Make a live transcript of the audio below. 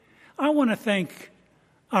I want to thank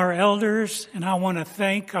our elders, and I want to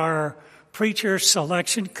thank our preacher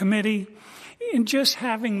selection committee in just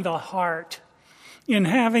having the heart, in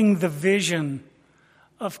having the vision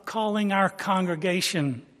of calling our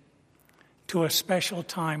congregation to a special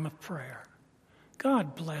time of prayer.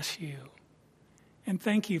 God bless you, and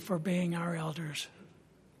thank you for being our elders.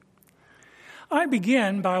 I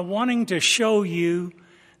begin by wanting to show you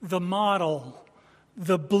the model,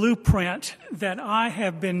 the blueprint that I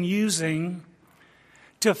have been using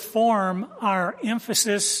to form our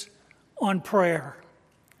emphasis on prayer.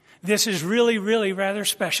 This is really, really rather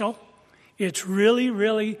special. It's really,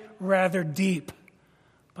 really rather deep.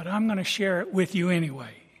 But I'm going to share it with you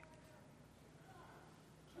anyway.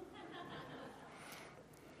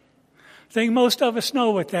 I think most of us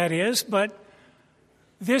know what that is, but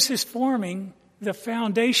this is forming the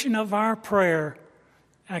foundation of our prayer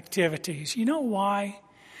activities. You know why?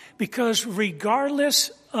 Because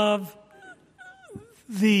regardless of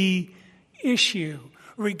the issue,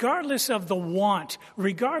 regardless of the want,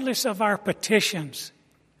 regardless of our petitions,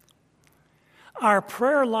 our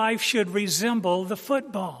prayer life should resemble the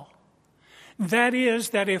football. That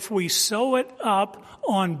is, that if we sew it up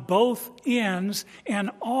on both ends and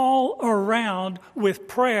all around with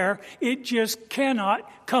prayer, it just cannot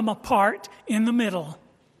come apart in the middle.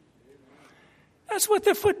 That's what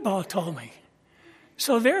the football told me.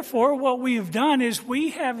 So therefore, what we have done is we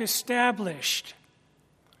have established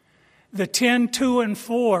the 10, 2, and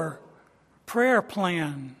 4 prayer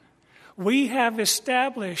plan. We have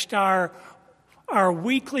established our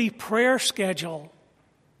weekly prayer schedule.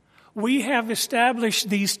 We have established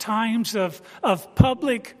these times of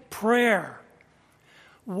public prayer.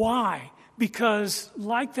 Why? Because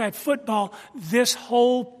like that football, this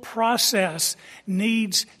whole process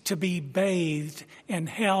needs to be bathed and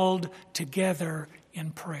held together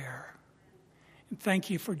in prayer. And thank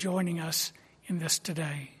you for joining us in this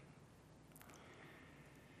today.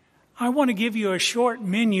 I want to give you a short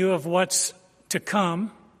menu of what's to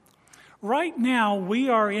come. Right now, we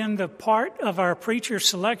are in the part of our preacher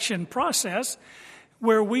selection process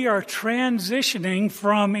where we are transitioning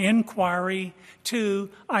from inquiry to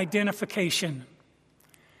identification.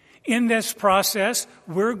 In this process,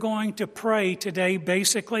 we're going to pray today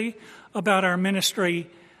basically about our minister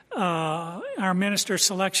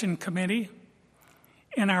selection committee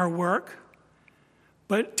and our work.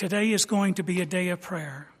 But today is going to be a day of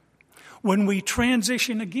prayer. When we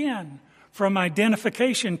transition again from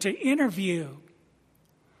identification to interview,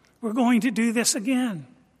 we're going to do this again.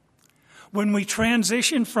 When we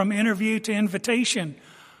transition from interview to invitation,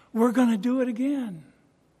 we're going to do it again.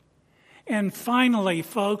 And finally,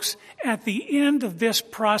 folks, at the end of this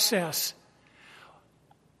process,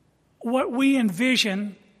 what we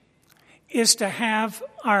envision is to have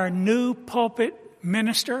our new pulpit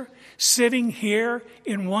minister sitting here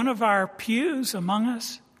in one of our pews among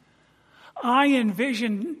us. I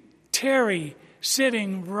envision Terry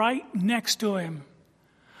sitting right next to him.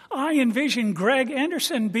 I envision Greg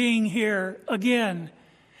Anderson being here again,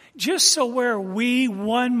 just so where we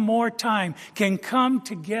one more time can come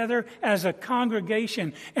together as a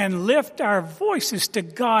congregation and lift our voices to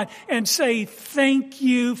God and say, "Thank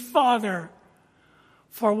you, Father,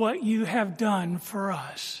 for what you have done for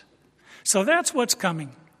us." So that's what's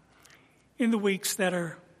coming in the weeks that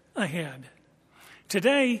are ahead.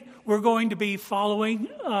 Today, we're going to be following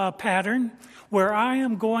a pattern where I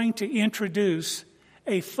am going to introduce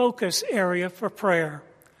a focus area for prayer,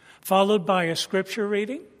 followed by a scripture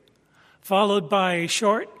reading, followed by a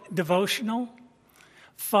short devotional,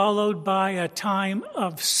 followed by a time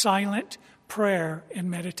of silent prayer and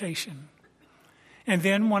meditation. And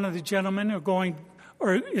then one of the gentlemen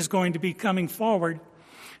is going to be coming forward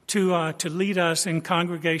to lead us in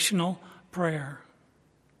congregational prayer.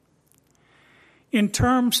 In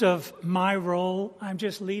terms of my role, I'm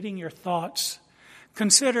just leading your thoughts.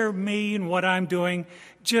 Consider me and what I'm doing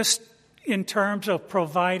just in terms of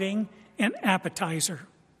providing an appetizer.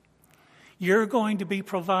 You're going to be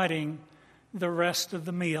providing the rest of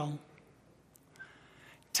the meal.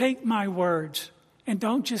 Take my words and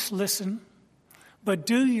don't just listen, but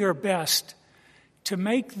do your best to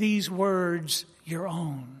make these words your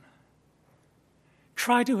own.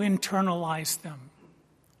 Try to internalize them.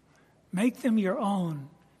 Make them your own.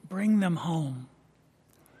 Bring them home.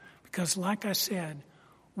 Because like I said,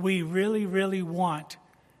 we really, really want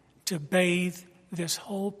to bathe this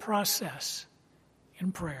whole process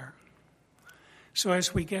in prayer. So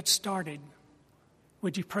as we get started,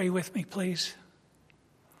 would you pray with me, please?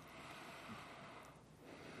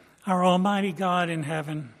 Our Almighty God in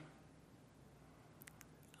heaven,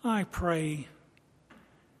 I pray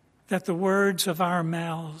that the words of our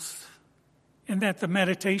mouths, and that the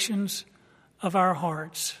meditations of our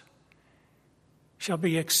hearts shall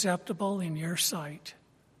be acceptable in your sight,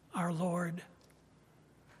 our Lord,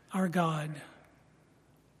 our God,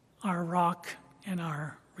 our rock, and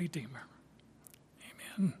our Redeemer.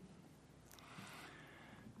 Amen.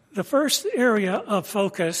 The first area of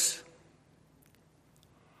focus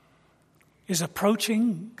is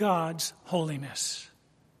approaching God's holiness.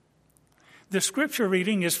 The scripture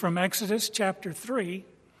reading is from Exodus chapter 3,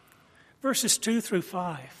 verses 2 through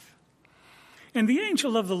 5. And the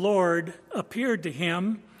angel of the Lord appeared to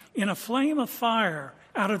him in a flame of fire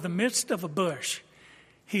out of the midst of a bush.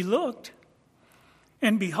 He looked,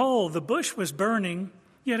 and behold, the bush was burning,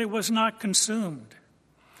 yet it was not consumed.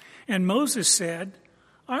 And Moses said,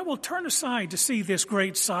 I will turn aside to see this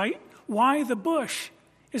great sight, why the bush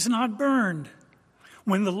is not burned.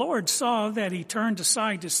 When the Lord saw that he turned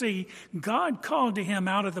aside to see, God called to him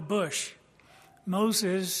out of the bush,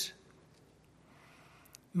 Moses,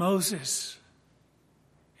 Moses.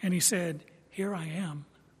 And he said, Here I am.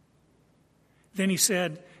 Then he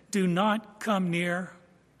said, Do not come near.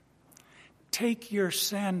 Take your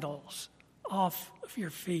sandals off of your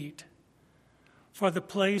feet, for the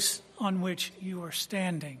place on which you are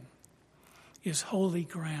standing is holy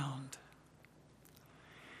ground.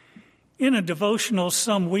 In a devotional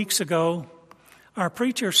some weeks ago, our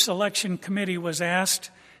preacher selection committee was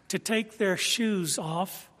asked to take their shoes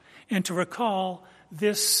off and to recall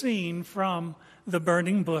this scene from the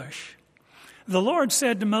burning bush. The Lord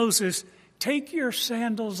said to Moses, Take your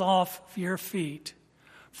sandals off of your feet,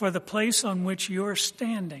 for the place on which you are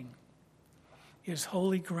standing is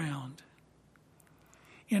holy ground.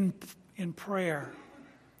 In prayer,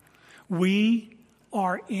 we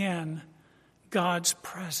are in God's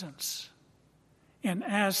presence. And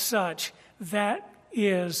as such, that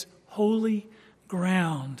is holy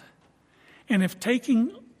ground. And if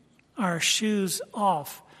taking our shoes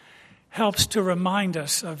off helps to remind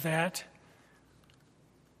us of that,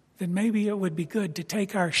 then maybe it would be good to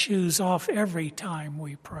take our shoes off every time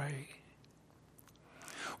we pray.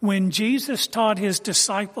 When Jesus taught his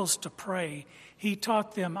disciples to pray, he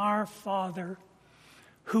taught them, Our Father,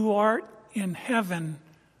 who art in heaven,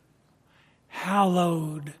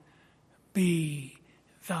 hallowed be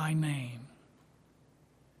thy name.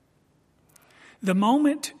 The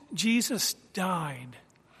moment Jesus died,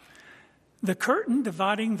 the curtain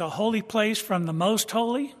dividing the holy place from the most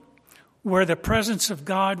holy, where the presence of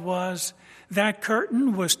God was, that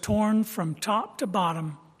curtain was torn from top to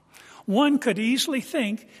bottom. One could easily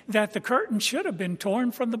think that the curtain should have been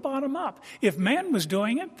torn from the bottom up. If man was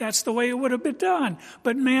doing it, that's the way it would have been done.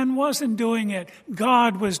 But man wasn't doing it.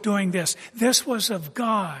 God was doing this. This was of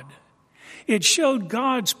God. It showed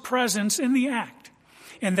God's presence in the act.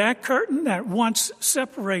 And that curtain that once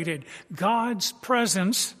separated God's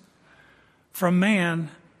presence from man,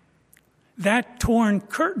 that torn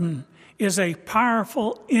curtain is a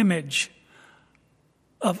powerful image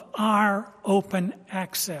of our open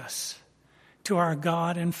access to our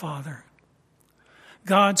God and Father.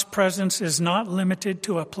 God's presence is not limited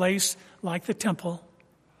to a place like the temple.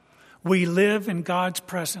 We live in God's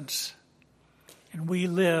presence, and we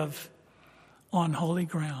live on holy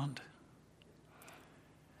ground.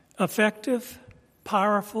 Effective,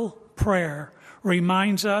 powerful prayer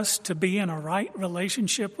reminds us to be in a right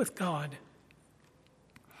relationship with God.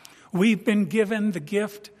 We've been given the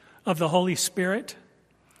gift of the Holy Spirit.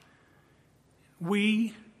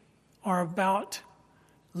 We are about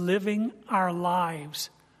living our lives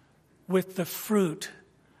with the fruit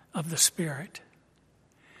of the Spirit.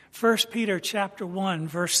 1 Peter chapter 1,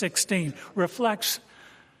 verse 16 reflects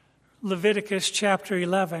Leviticus chapter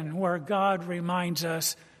 11, where God reminds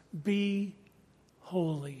us, Be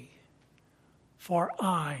holy, for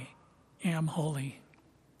I am holy.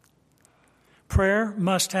 Prayer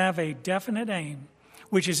must have a definite aim,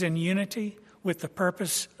 which is in unity with the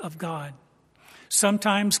purpose of God.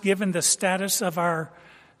 Sometimes, given the status of our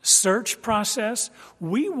search process,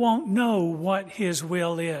 we won't know what His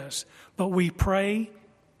will is, but we pray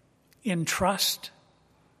in trust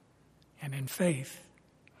and in faith.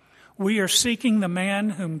 We are seeking the man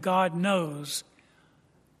whom God knows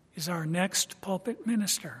is our next pulpit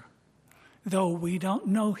minister, though we don't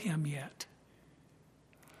know him yet.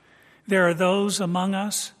 There are those among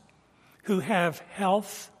us who have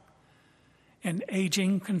health and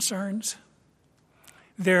aging concerns.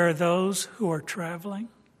 There are those who are traveling.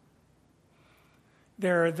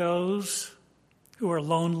 There are those who are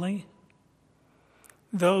lonely,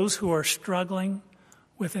 those who are struggling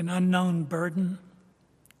with an unknown burden.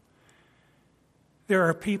 There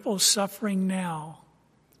are people suffering now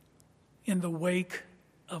in the wake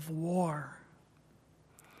of war.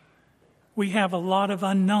 We have a lot of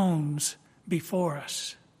unknowns before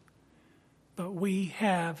us, but we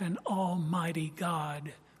have an almighty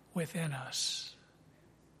God within us.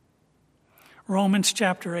 Romans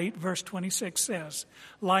chapter 8, verse 26 says,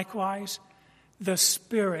 likewise, the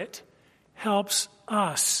Spirit helps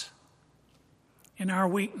us in our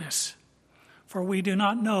weakness, for we do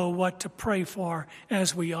not know what to pray for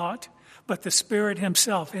as we ought, but the Spirit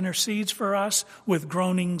himself intercedes for us with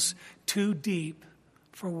groanings too deep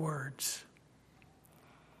for words.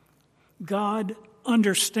 God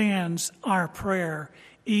understands our prayer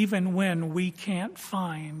even when we can't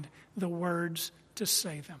find the words to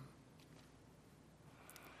say them.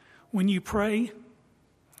 When you pray,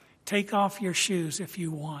 take off your shoes if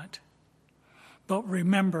you want. But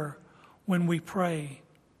remember, when we pray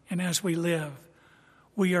and as we live,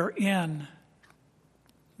 we are in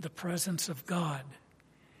the presence of God,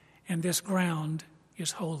 and this ground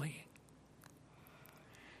is holy.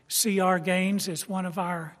 C.R. Gaines is one of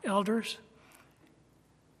our elders,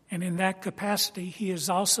 and in that capacity, he is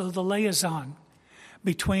also the liaison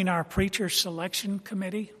between our preacher selection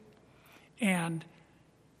committee and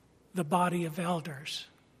the body of elders.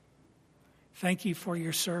 Thank you for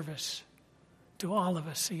your service to all of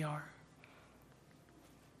us, C.R.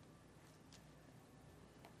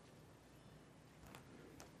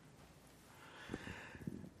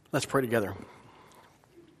 Let's pray together.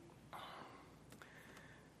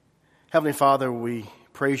 Heavenly Father, we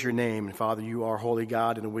praise your name. And Father, you are holy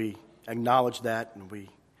God, and we acknowledge that, and we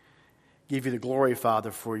give you the glory,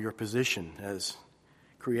 Father, for your position as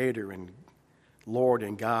Creator and Lord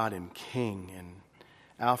and God and King and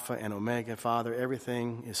Alpha and Omega. Father,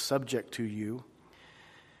 everything is subject to you.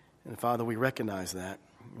 And Father, we recognize that,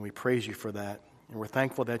 and we praise you for that. And we're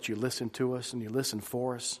thankful that you listen to us and you listen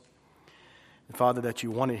for us. And Father, that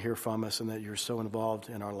you want to hear from us and that you're so involved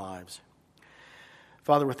in our lives.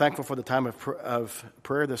 Father, we're thankful for the time of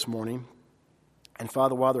prayer this morning. And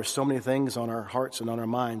Father, while there's so many things on our hearts and on our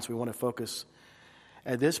minds, we want to focus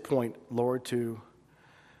at this point, Lord, to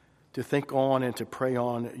think on and to pray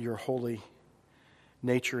on your holy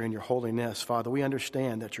nature and your holiness. Father, we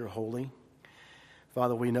understand that you're holy.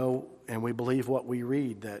 Father, we know and we believe what we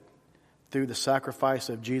read, that through the sacrifice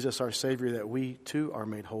of Jesus our Savior, that we too are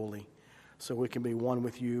made holy, so we can be one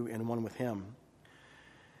with you and one with him.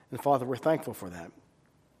 And Father, we're thankful for that.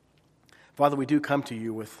 Father, we do come to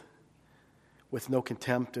you with no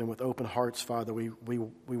contempt and with open hearts, Father. We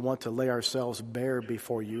want to lay ourselves bare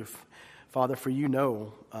before you, Father, for you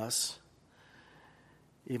know us,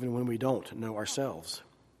 even when we don't know ourselves.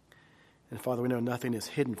 And Father, we know nothing is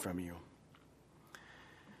hidden from you.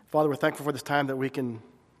 Father, we're thankful for this time that we can,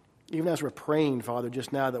 even as we're praying, Father,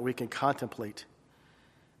 just now, that we can contemplate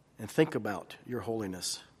and think about your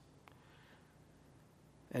holiness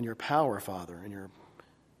and your power, Father, and your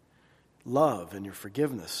love and your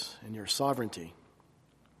forgiveness and your sovereignty.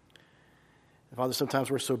 And Father,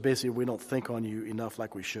 sometimes we're so busy we don't think on you enough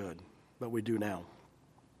like we should, but we do now.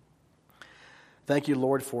 Thank you,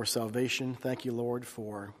 Lord, for salvation. Thank you, Lord,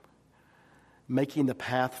 for making the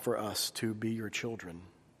path for us to be your children,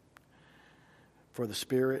 for the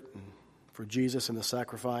Spirit and for Jesus and the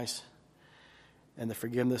sacrifice and the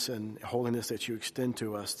forgiveness and holiness that you extend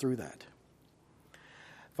to us through that.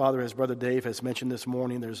 Father, as Brother Dave has mentioned this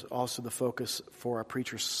morning, there's also the focus for our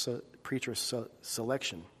preacher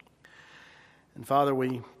selection. And Father,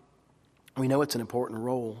 we know it's an important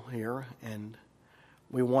role here, and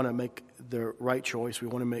we want to make the right choice. We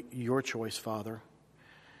want to make your choice, Father.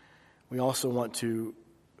 We also want to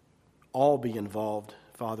all be involved,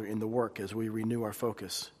 Father, in the work as we renew our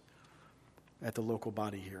focus at the local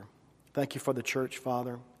body here. Thank you for the church,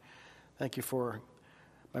 Father. Thank you for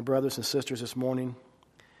my brothers and sisters this morning.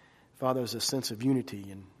 Father, there's a sense of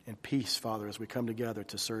unity and peace, Father, as we come together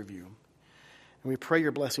to serve you. And we pray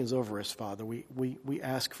your blessings over us, Father. We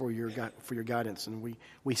ask for your guidance, and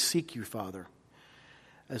we seek you, Father,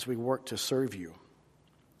 as we work to serve you.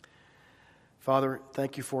 Father,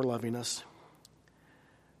 thank you for loving us.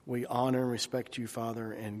 We honor and respect you,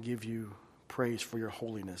 Father, and give you praise for your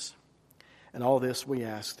holiness. And all this we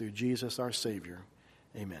ask through Jesus our Savior.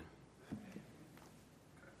 Amen.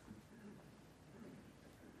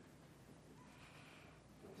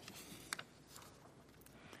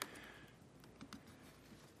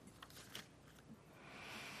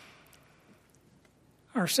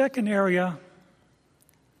 Our second area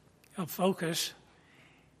of focus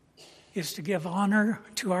is to give honor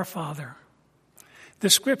to our Father. The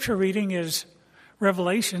scripture reading is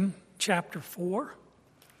Revelation chapter 4,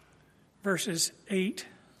 verses 8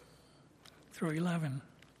 through 11.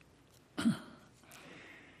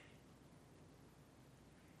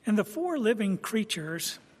 And the four living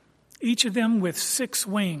creatures each of them with 6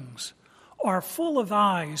 wings, are full of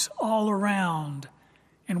eyes all around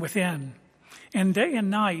and within. And day and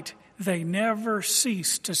night they never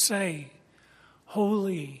cease to say,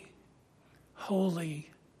 Holy, holy,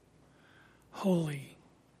 holy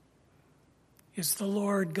is the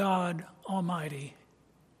Lord God Almighty,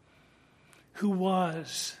 who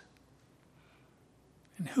was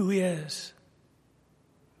and who is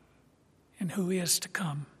to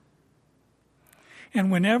come. And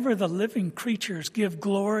whenever the living creatures give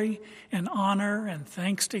glory and honor and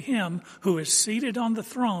thanks to him who is seated on the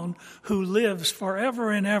throne, who lives forever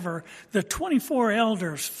and ever, the 24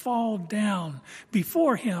 elders fall down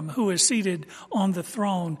before him who is seated on the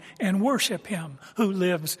throne and worship him who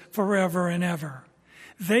lives forever and ever.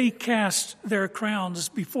 They cast their crowns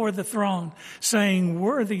before the throne, saying,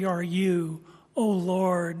 Worthy are you, O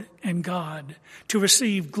Lord and God, to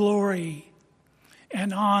receive glory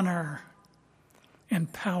and honor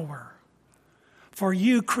and power. For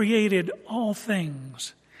you created all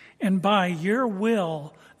things, and by your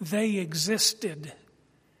will they existed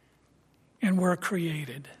and were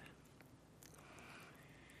created.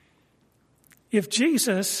 If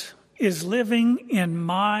Jesus is living in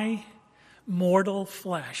my mortal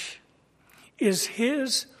flesh, is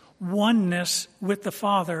his oneness with the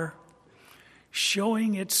Father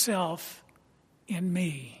showing itself in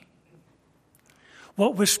me?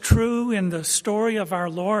 What was true in the story of our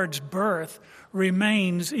Lord's birth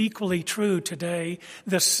remains equally true today.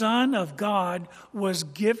 The Son of God was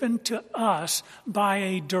given to us by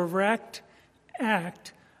a direct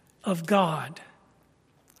act of God.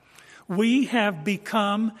 We have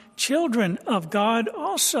become children of God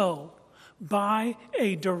also by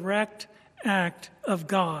a direct act of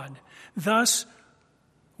God. Thus,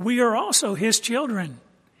 we are also his children,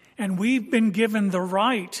 and we've been given the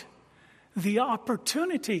right, the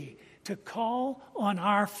opportunity to call on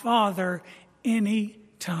our Father any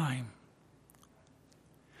time.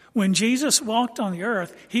 When Jesus walked on the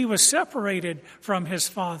earth, he was separated from his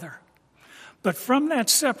Father. But from that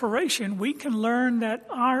separation, we can learn that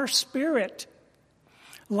our spirit,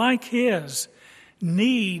 like his,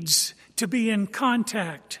 needs to be in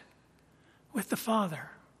contact with the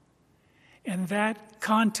Father. And that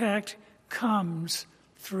contact comes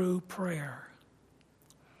through prayer.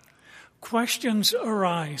 Questions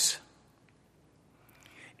arise.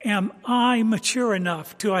 Am I mature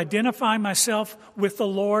enough to identify myself with the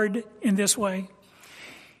Lord in this way?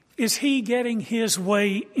 Is he getting his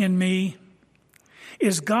way in me?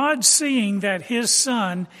 Is God seeing that his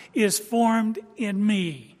Son is formed in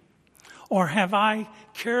me? Or have I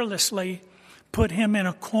carelessly put him in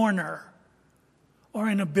a corner or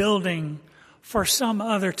in a building for some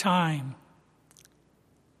other time?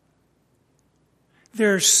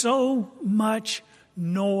 There's so much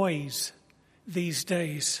noise these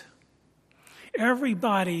days.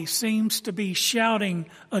 Everybody seems to be shouting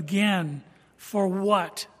again for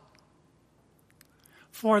what?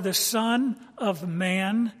 For the Son of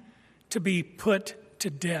Man to be put to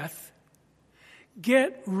death.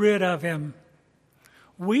 Get rid of him.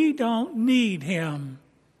 We don't need him.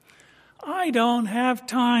 I don't have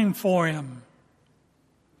time for him.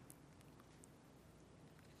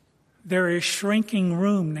 There is shrinking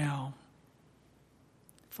room now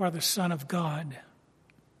for the Son of God.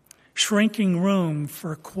 Shrinking room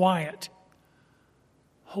for quiet,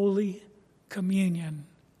 holy communion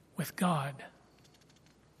with God.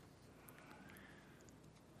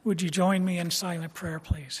 Would you join me in silent prayer,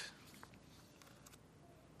 please?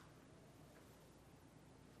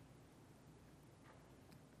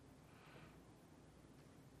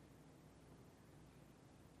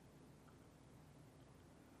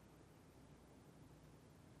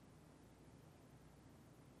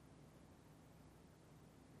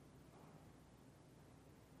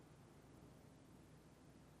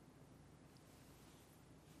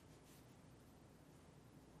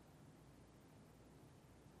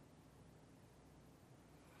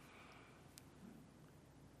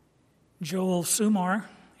 Joel Sumar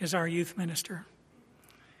is our youth minister.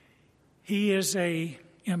 He is an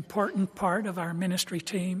important part of our ministry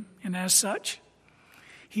team, and as such,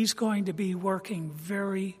 he's going to be working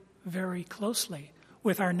very, very closely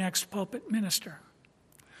with our next pulpit minister.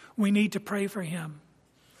 We need to pray for him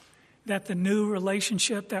that the new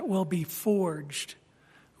relationship that will be forged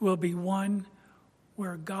will be one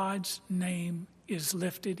where God's name is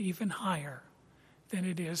lifted even higher than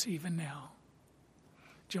it is even now.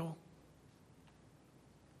 Joel.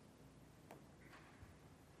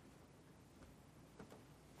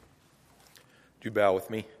 Would you bow with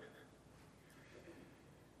me?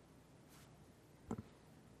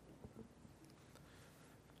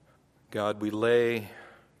 God, we lay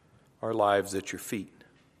our lives at your feet,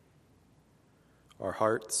 our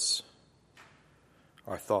hearts,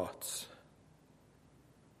 our thoughts.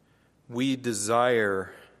 We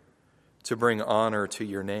desire to bring honor to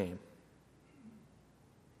your name.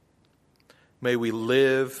 May we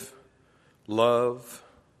live, love,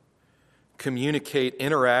 communicate,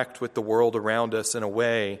 interact with the world around us in a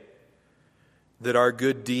way that our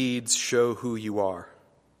good deeds show who you are.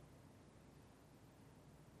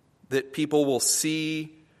 That people will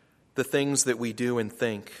see the things that we do and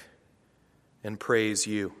think and praise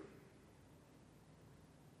you.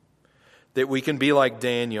 That we can be like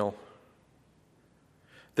Daniel.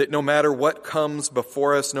 That no matter what comes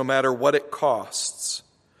before us, no matter what it costs,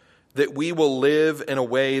 that we will live in a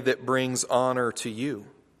way that brings honor to you.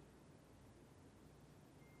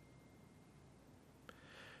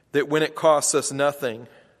 That when it costs us nothing,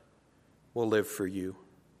 we'll live for you.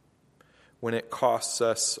 When it costs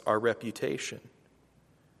us our reputation,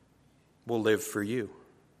 we'll live for you.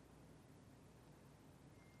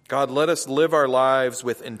 God, let us live our lives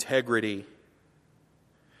with integrity,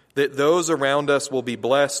 that those around us will be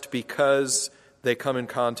blessed because they come in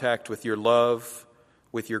contact with your love,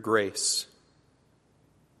 with your grace.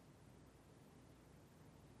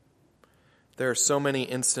 There are so many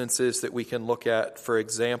instances that we can look at for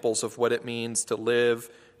examples of what it means to live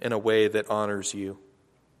in a way that honors you.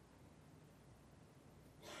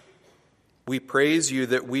 We praise you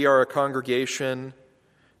that we are a congregation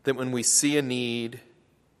that when we see a need,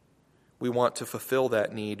 we want to fulfill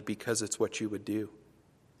that need because it's what you would do.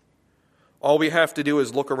 All we have to do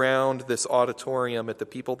is look around this auditorium at the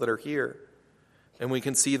people that are here, and we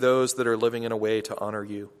can see those that are living in a way to honor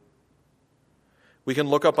you. We can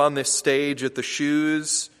look up on this stage at the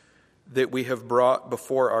shoes that we have brought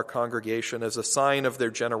before our congregation as a sign of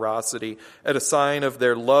their generosity, as a sign of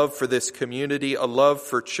their love for this community, a love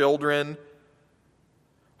for children,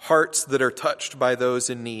 hearts that are touched by those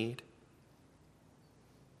in need.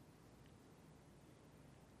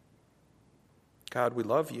 God, we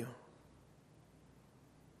love you.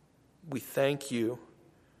 We thank you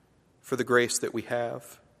for the grace that we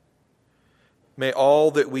have. May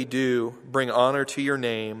all that we do bring honor to your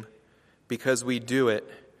name because we do it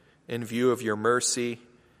in view of your mercy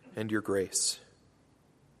and your grace.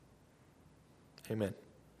 Amen.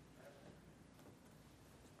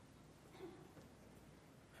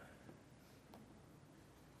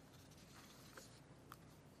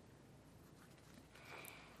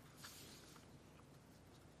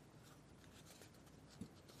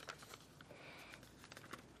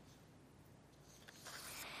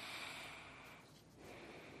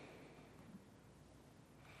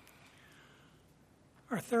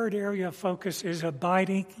 Our third area of focus is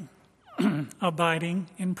abiding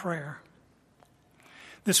in prayer.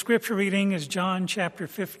 The scripture reading is John chapter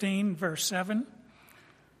 15, verse 7.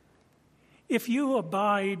 If you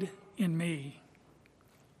abide in me,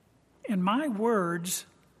 and my words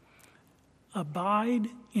abide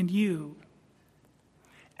in you,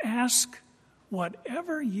 ask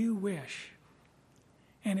whatever you wish,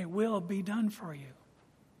 and it will be done for you.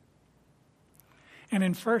 And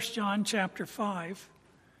in 1 John chapter 5,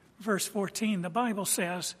 verse 14, the Bible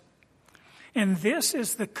says, and this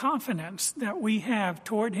is the confidence that we have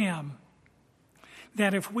toward him,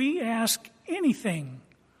 that if we ask anything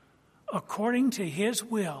according to his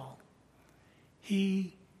will,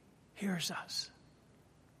 he hears us.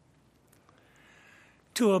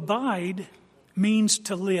 To abide means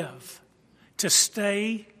to live, to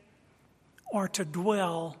stay, or to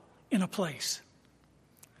dwell in a place.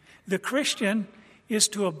 The Christian is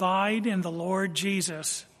to abide in the Lord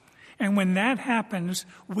Jesus. And when that happens,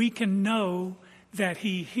 we can know that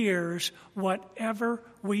he hears whatever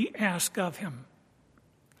we ask of him.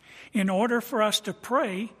 In order for us to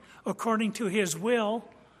pray according to his will,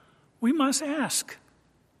 we must ask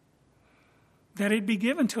that it be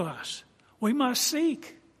given to us. We must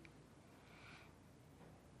seek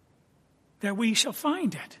that we shall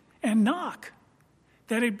find it, and knock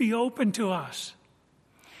that it be open to us.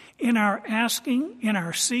 In our asking, in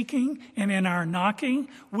our seeking, and in our knocking,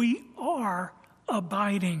 we are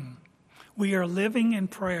abiding. We are living in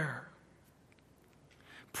prayer.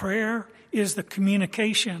 Prayer is the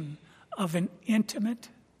communication of an intimate,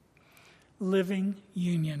 living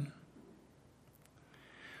union.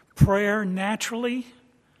 Prayer naturally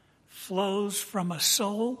flows from a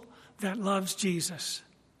soul that loves Jesus.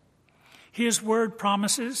 His word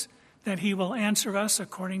promises that he will answer us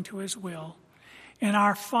according to his will. And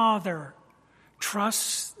our Father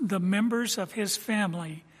trusts the members of his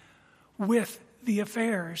family with the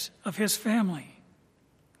affairs of his family.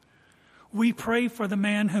 We pray for the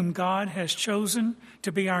man whom God has chosen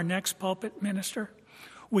to be our next pulpit minister.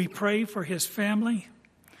 We pray for his family.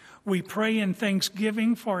 We pray in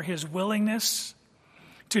thanksgiving for his willingness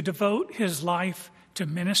to devote his life to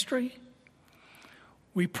ministry.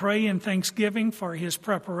 We pray in thanksgiving for his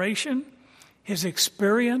preparation, his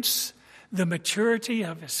experience, the maturity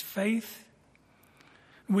of his faith.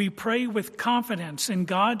 We pray with confidence in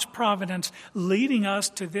God's providence leading us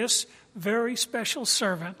to this very special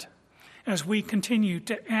servant as we continue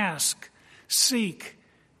to ask, seek,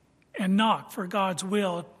 and knock for God's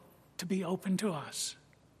will to be open to us.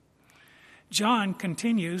 John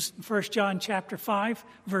continues, 1 John chapter 5,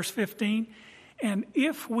 verse 15, and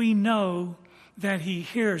if we know that he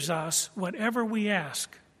hears us, whatever we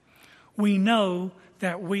ask, we know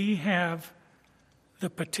that we have the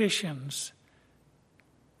petitions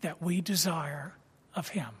that we desire of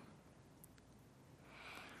him.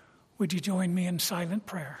 Would you join me in silent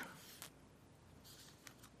prayer?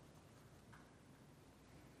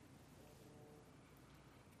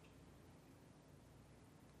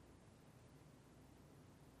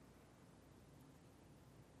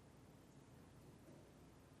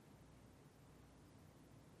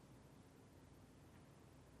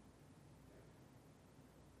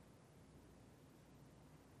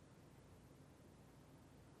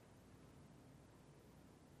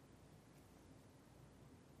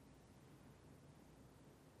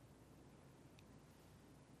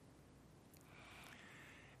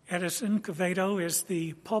 Edison Quevedo is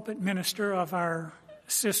the pulpit minister of our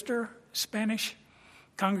sister Spanish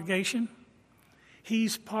congregation.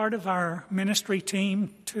 He's part of our ministry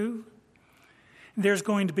team too. There's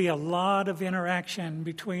going to be a lot of interaction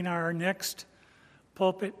between our next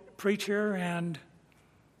pulpit preacher and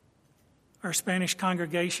our Spanish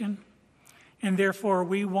congregation. And therefore,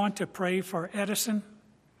 we want to pray for Edison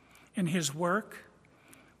and his work.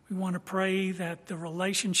 We want to pray that the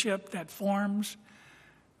relationship that forms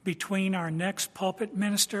between our next pulpit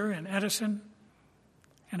minister and Edison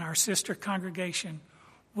and our sister congregation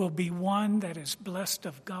will be one that is blessed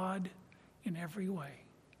of God in every way.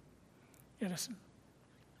 Edison.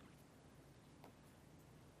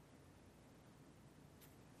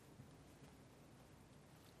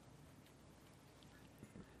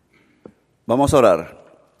 Vamos a orar.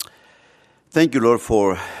 Thank you, Lord,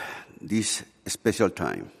 for this special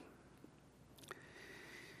time.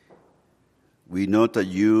 We know that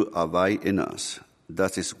you abide in us.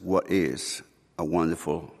 That is what is a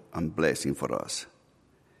wonderful and blessing for us.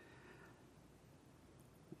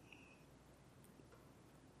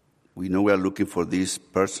 We know we are looking for this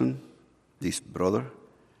person, this brother,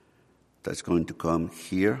 that's going to come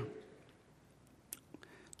here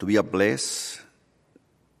to be a bless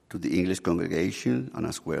to the English congregation and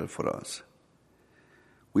as well for us.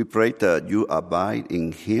 We pray that you abide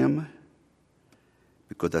in him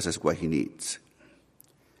because that is what he needs.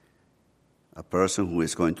 A person who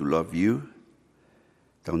is going to love you,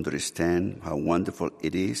 to understand how wonderful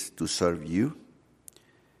it is to serve you.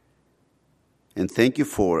 And thank you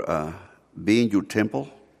for being your temple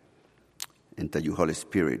and that your Holy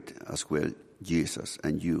Spirit as well, Jesus,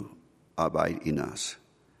 and you abide in us.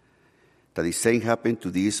 That the same happen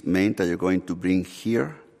to these men that you're going to bring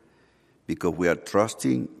here because we are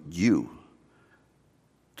trusting you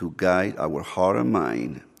to guide our heart and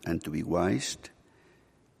mind and to be wise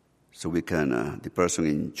so we can, the person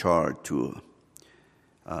in charge to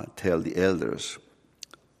tell the elders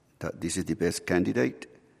that this is the best candidate.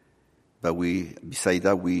 But beside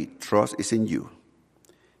that, we trust is in you.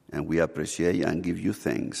 And we appreciate and give you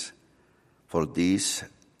thanks for this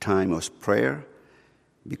time of prayer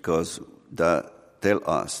because that tell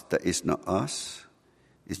us that it's not us,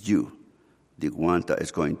 it's you, the one that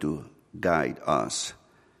is going to guide us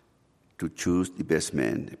to choose the best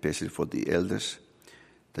man, especially for the elders,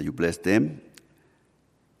 that you bless them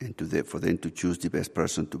and for them to choose the best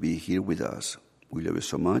person to be here with us. We love you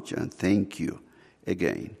so much and thank you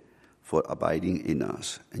again for abiding in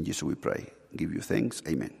us. And Jesus we pray. Give you thanks.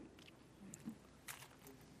 Amen.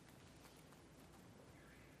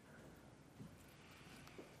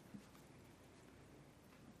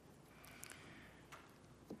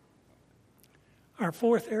 Our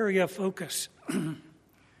fourth area of focus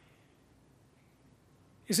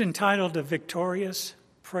is entitled A Victorious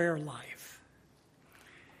Prayer Life.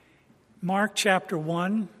 Mark chapter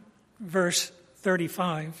 1, verse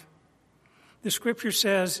 35. The scripture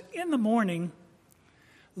says, in the morning,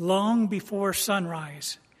 long before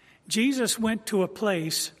sunrise, Jesus went to a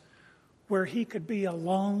place where he could be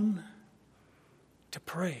alone to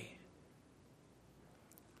pray.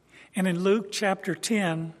 And in Luke chapter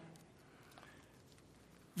 10,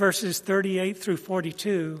 verses 38 through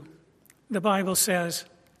 42, the Bible says,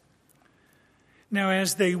 Now,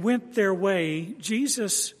 as they went their way,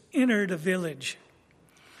 Jesus entered a village,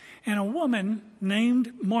 and a woman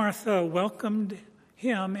named Martha welcomed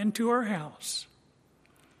him into her house.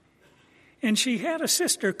 And she had a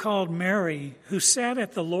sister called Mary who sat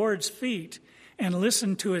at the Lord's feet and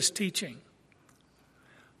listened to his teaching.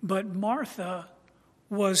 But Martha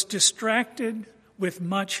was distracted with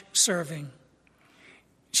much serving.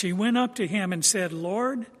 She went up to him and said,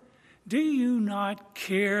 "Lord, do you not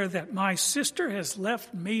care that my sister has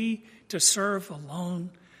left me to serve alone?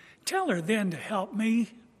 Tell her then to help me."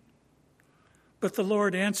 But the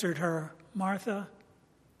Lord answered her, "Martha,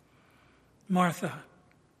 Martha,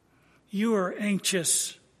 you are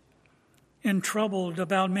anxious and troubled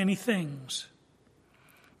about many things,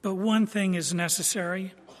 but one thing is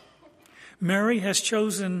necessary. Mary has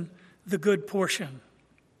chosen the good portion,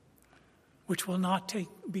 which will not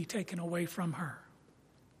be taken away from her."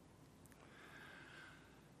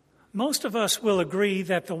 Most of us will agree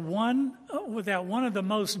that one of the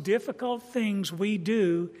most difficult things we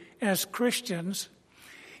do as Christians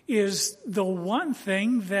is the one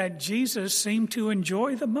thing that Jesus seemed to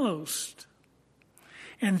enjoy the most,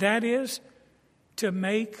 and that is to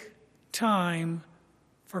make time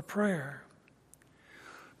for prayer.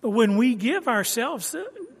 But when we give ourselves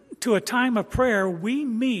to a time of prayer, we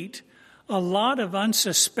meet a lot of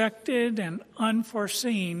unsuspected and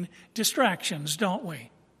unforeseen distractions, don't we?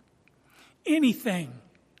 Anything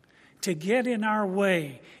to get in our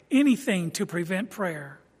way, anything to prevent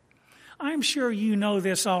prayer. I'm sure you know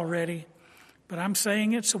this already, but I'm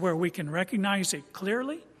saying it so where we can recognize it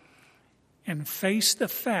clearly and face the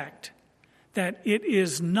fact that it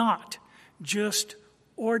is not just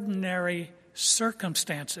ordinary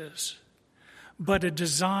circumstances, but a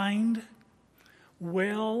designed,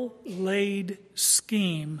 well-laid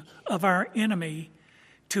scheme of our enemy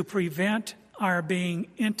to prevent our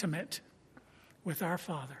being intimate with our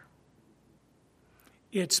Father.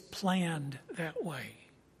 It's planned that way.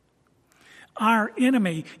 Our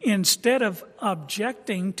enemy, instead of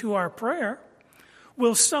objecting to our prayer,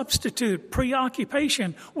 will substitute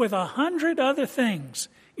preoccupation with 100 other things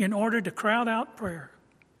in order to crowd out prayer.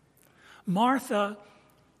 Martha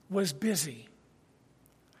was busy.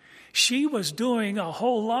 She was doing a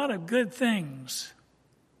whole lot of good things,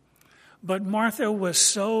 but Martha was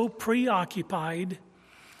so preoccupied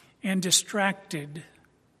and distracted,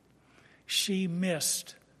 she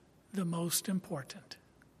missed the most important.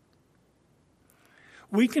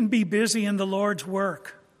 We can be busy in the Lord's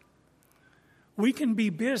work. We can be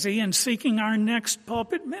busy in seeking our next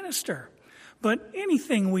pulpit minister. But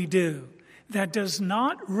anything we do that does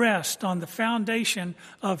not rest on the foundation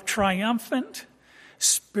of triumphant,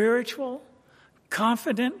 spiritual,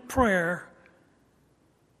 confident prayer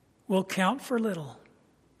will count for little.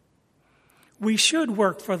 We should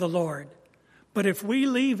work for the Lord, but if we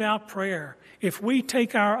leave out prayer, if we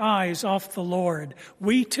take our eyes off the Lord,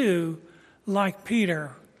 we too, like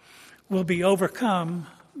Peter, will be overcome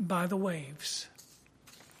by the waves.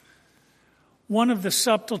 One of the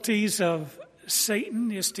subtleties of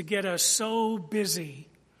Satan is to get us so busy,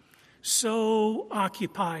 so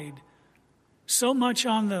occupied, so much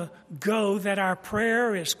on the go that our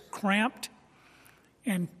prayer is cramped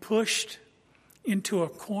and pushed into a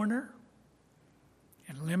corner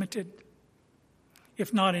and limited,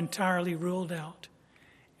 if not entirely ruled out.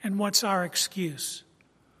 And what's our excuse?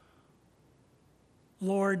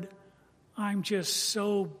 Lord, I'm just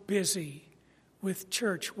so busy with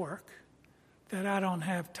church work that I don't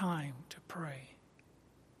have time to pray.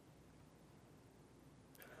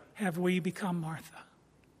 Have we become Martha?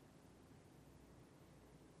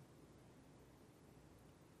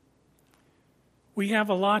 We have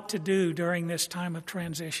a lot to do during this time of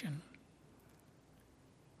transition.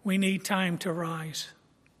 We need time to rise,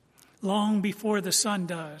 long before the sun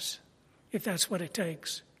does, if that's what it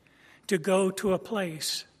takes, to go to a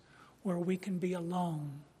place where we can be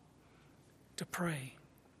alone to pray.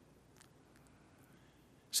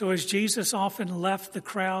 So as Jesus often left the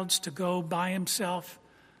crowds to go by himself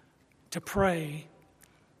to pray,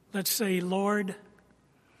 let's say, Lord,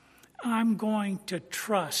 I'm going to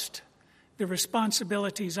trust the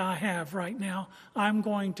responsibilities I have right now. I'm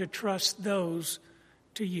going to trust those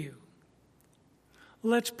to you.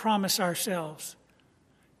 Let's promise ourselves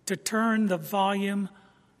to turn the volume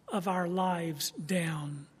of our lives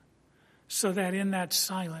down so that in that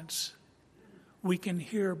silence we can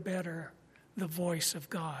hear better the voice of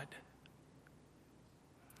God.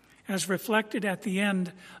 As reflected at the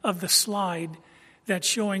end of the slide that's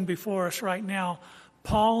showing before us right now,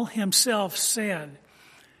 Paul himself said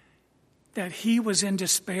that he was in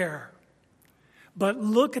despair. But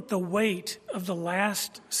look at the weight of the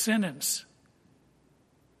last sentence.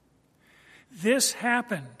 This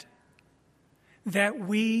happened that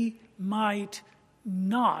we might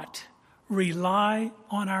not rely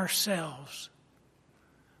on ourselves,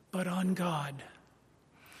 but on God,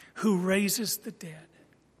 who raises the dead.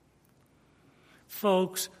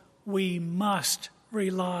 Folks, we must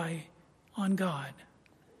rely on God.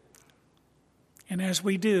 And as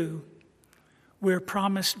we do, we're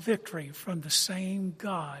promised victory from the same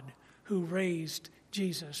God who raised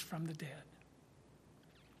Jesus from the dead.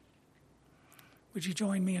 Would you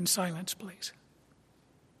join me in silence, please?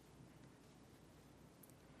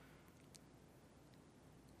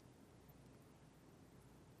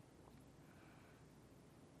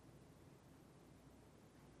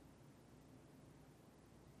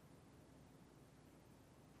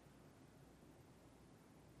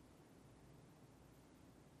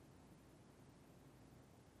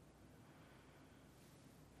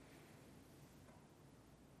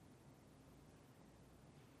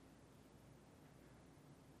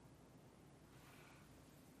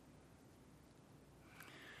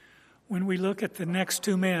 When we look at the next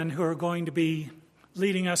two men who are going to be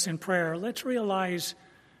leading us in prayer, let's realize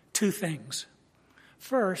two things.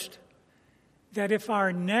 First, that if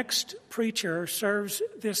our next preacher serves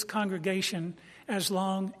this congregation as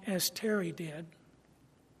long as Terry did,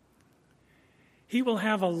 he will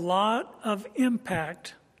have a lot of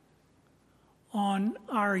impact on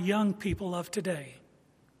our young people of today.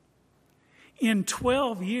 In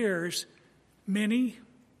 12 years, many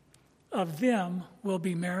of them will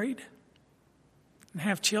be married and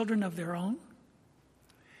have children of their own.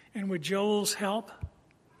 And with Joel's help,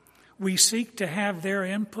 we seek to have their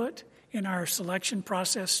input in our selection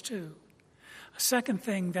process too. A second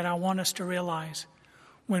thing that I want us to realize,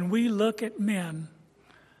 when we look at men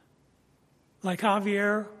like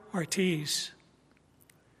Javier Ortiz,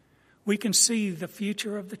 we can see the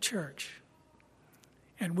future of the church,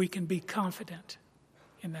 and we can be confident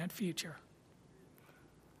in that future.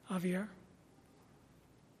 Javier?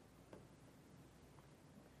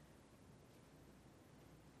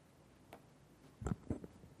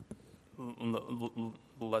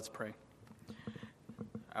 Let's pray.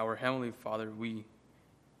 Our Heavenly Father, we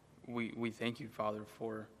thank you, Father,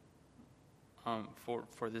 for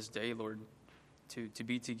this day, Lord, to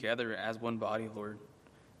be together as one body, Lord,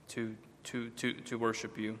 to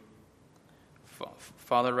worship you.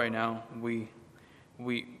 Father, right now we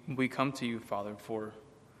come to you, Father, for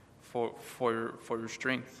your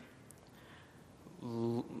strength.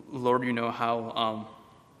 Lord, you know how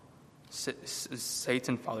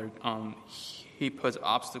Satan, Father, he puts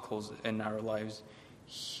obstacles in our lives.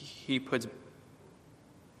 He puts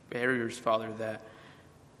barriers, Father, that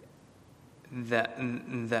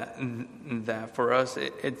for us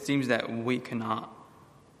it seems that we cannot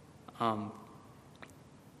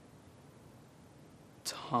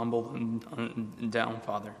tumble down,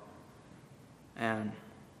 Father. And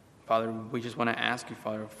Father, we just want to ask you,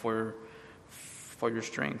 Father, for your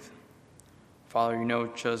strength. Father, you know,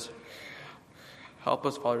 just help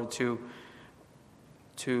us, Father, to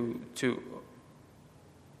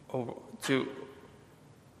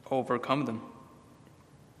overcome them.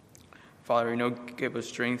 Father, you know, give us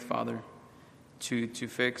strength, Father, to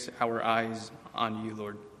fix our eyes on you,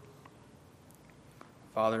 Lord.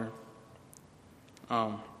 Father,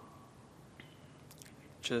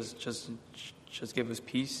 just give us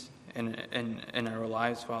peace in our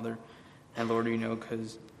lives, Father. And Lord, you know,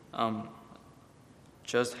 because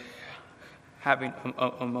just having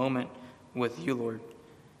a moment with you, Lord,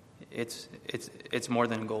 it's more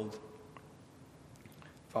than gold.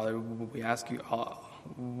 Father, we ask you all.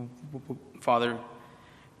 Father,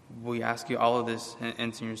 we ask you all of this, and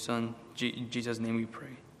in your Son, Jesus' name we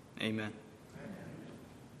pray. Amen.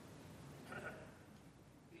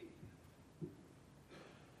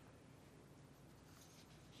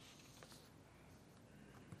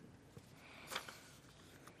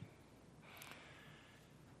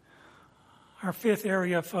 Our fifth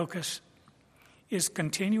area of focus is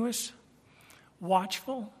continuous,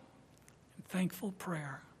 watchful, and thankful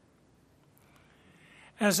prayer.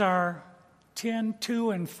 As our 10,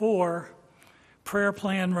 2, and 4 prayer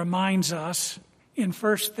plan reminds us in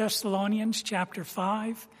 1 Thessalonians chapter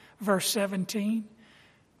 5, verse 17,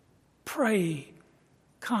 pray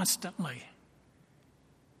constantly.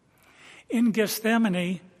 In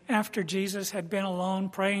Gethsemane, after Jesus had been alone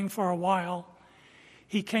praying for a while,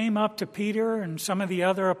 he came up to Peter and some of the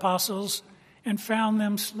other apostles and found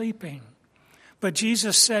them sleeping. But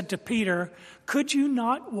Jesus said to Peter, "Could you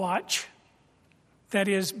not watch?" That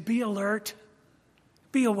is, be alert,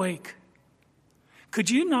 be awake. "Could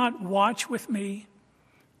you not watch with me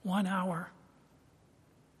 1 hour?"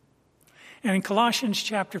 And in Colossians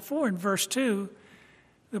chapter 4 and verse 2,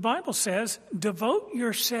 the Bible says, devote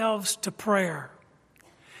yourselves to prayer,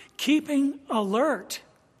 keeping alert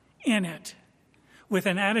in it with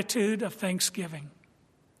an attitude of thanksgiving.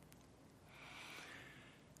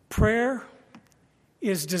 Prayer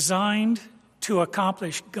is designed to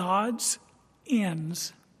accomplish God's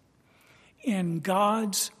ends in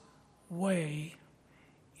God's way,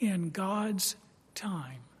 in God's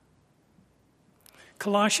time.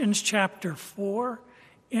 Colossians chapter 4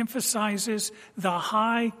 emphasizes the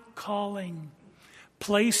high calling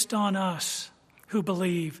placed on us who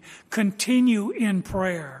believe. Continue in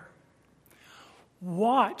prayer.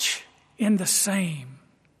 Watch in the same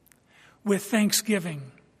with thanksgiving.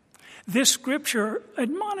 This scripture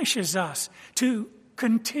admonishes us to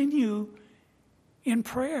continue in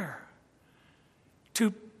prayer,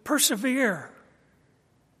 to persevere.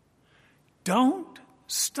 Don't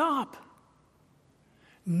stop.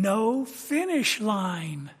 No finish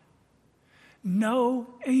line. No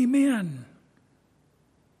amen.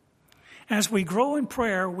 As we grow in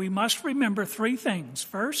prayer, we must remember three things.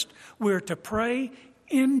 First, we're to pray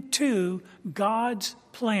into God's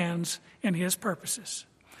plans and His purposes.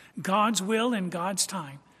 God's will in God's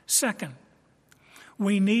time. Second,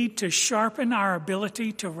 we need to sharpen our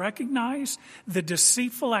ability to recognize the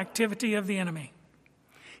deceitful activity of the enemy.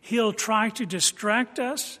 He'll try to distract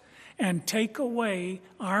us and take away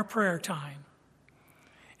our prayer time.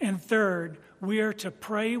 And third, we are to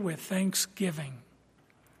pray with thanksgiving.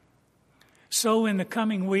 So in the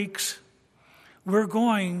coming weeks, we're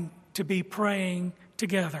going to be praying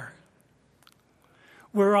together.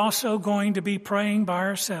 We're also going to be praying by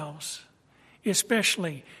ourselves,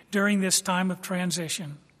 especially during this time of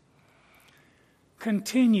transition.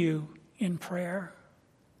 Continue in prayer.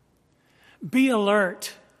 Be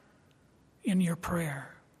alert in your prayer.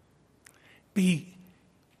 Be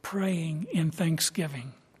praying in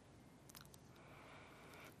thanksgiving.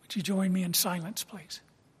 Would you join me in silence, please?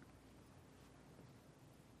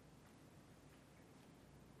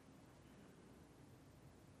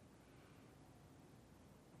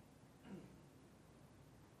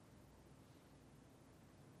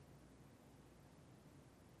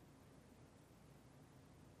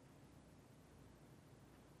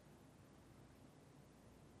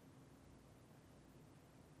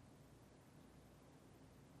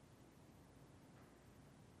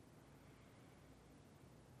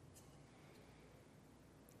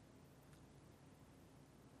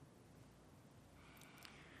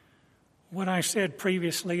 What I said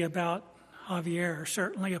previously about Javier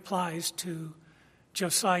certainly applies to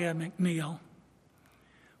Josiah McNeil.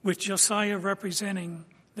 With Josiah representing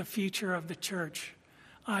the future of the church,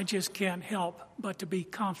 I just can't help but to be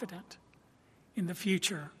confident in the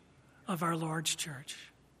future of our Lord's church.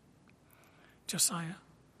 Josiah.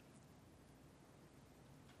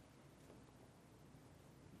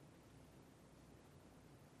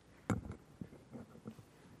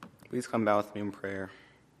 Please come bow with me in prayer.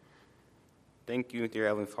 Thank you, dear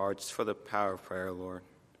Heavenly Father, just for the power of prayer, Lord.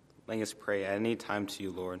 Letting us pray at any time to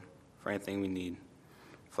you, Lord, for anything we need.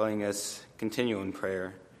 For letting us continue in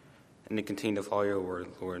prayer and to continue to follow your word,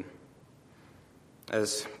 Lord.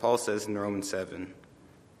 As Paul says in Romans 7,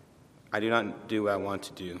 I do not do what I want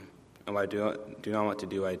to do, and what I do not want to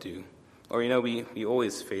do, I do. Lord, we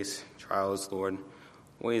always face trials, Lord.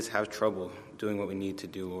 Always have trouble doing what we need to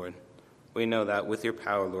do, Lord. We know that with your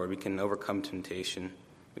power, Lord, we can overcome temptation.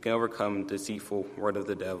 We can overcome the deceitful word of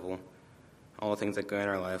the devil, all the things that go in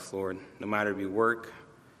our life, Lord. No matter if we work,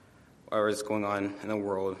 or what's going on in the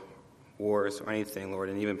world, wars or anything, Lord,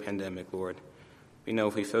 and even pandemic, Lord. We know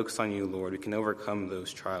if we focus on you, Lord, we can overcome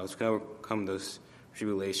those trials, we can overcome those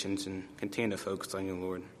tribulations and continue to focus on you,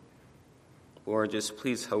 Lord. Lord, just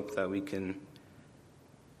please hope that we can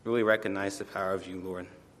really recognize the power of you, Lord.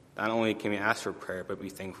 Not only can we ask for prayer, but be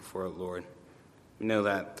thankful for it, Lord. We know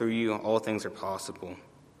that through you, all things are possible.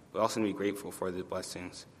 We also need to be grateful for the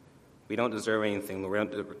blessings. We don't deserve anything, Lord. We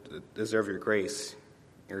don't deserve your grace,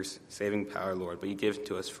 your saving power, Lord, but you give it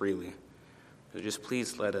to us freely. So just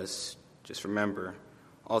please let us just remember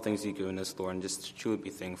all things you've given us, Lord, and just truly be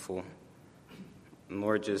thankful. And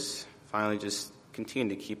Lord, just finally just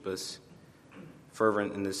continue to keep us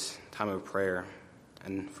fervent in this time of prayer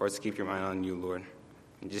and for us to keep your mind on you, Lord.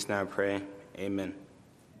 And just now I pray, amen.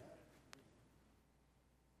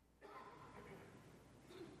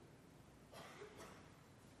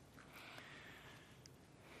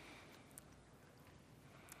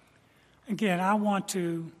 Again, I want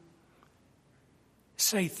to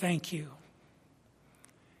say thank you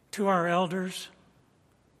to our elders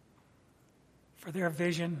for their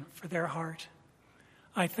vision, for their heart.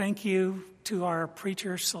 I thank you to our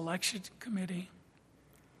preacher selection committee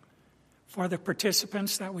for the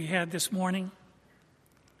participants that we had this morning.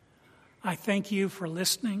 I thank you for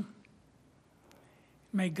listening.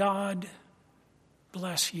 May God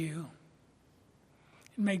bless you.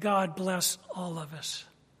 And may God bless all of us.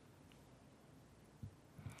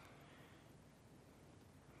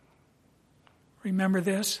 Remember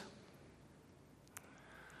this.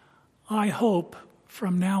 I hope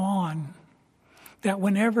from now on that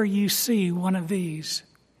whenever you see one of these,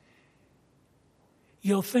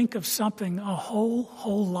 you'll think of something a whole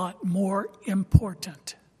lot more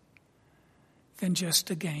important than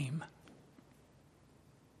just a game.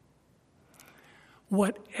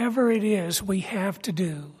 Whatever it is we have to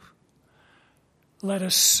do, let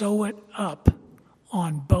us sew it up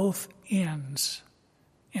on both ends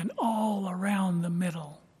and all around the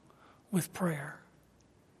middle with prayer.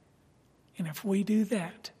 And if we do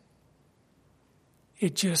that,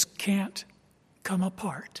 it just can't come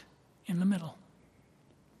apart in the middle.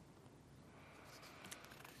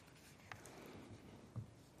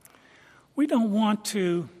 We don't want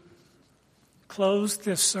to close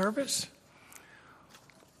this service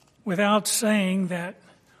without saying that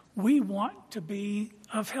we want to be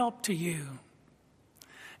of help to you.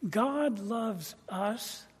 God loves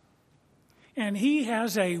us, and He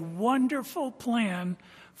has a wonderful plan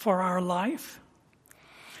for our life.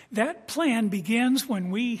 That plan begins when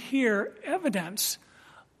we hear evidence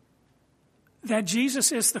that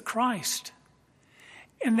Jesus is the Christ,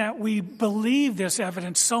 and that we believe this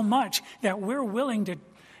evidence so much that we're willing to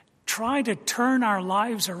try to turn our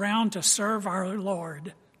lives around to serve our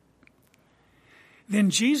Lord. Then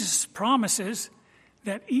Jesus promises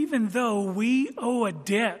that even though we owe a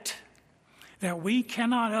debt that we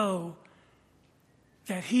cannot owe,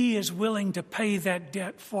 that He is willing to pay that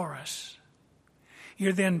debt for us.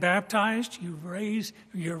 You're then baptized, you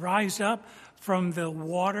rise up from the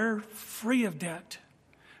water free of debt,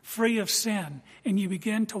 free of sin, and you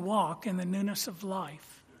begin to walk in the newness of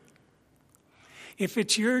life. If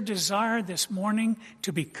it's your desire this morning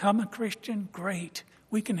to become a Christian, great,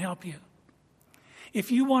 we can help you. If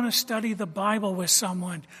you want to study the Bible with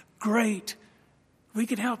someone, great, we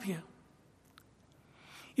can help you.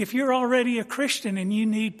 If you're already a Christian and you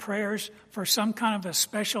need prayers for some kind of a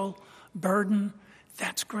special burden,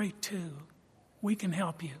 that's great too. We can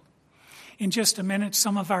help you. In just a minute,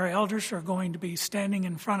 some of our elders are going to be standing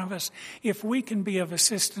in front of us. If we can be of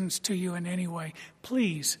assistance to you in any way,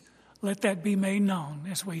 please let that be made known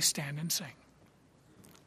as we stand and sing.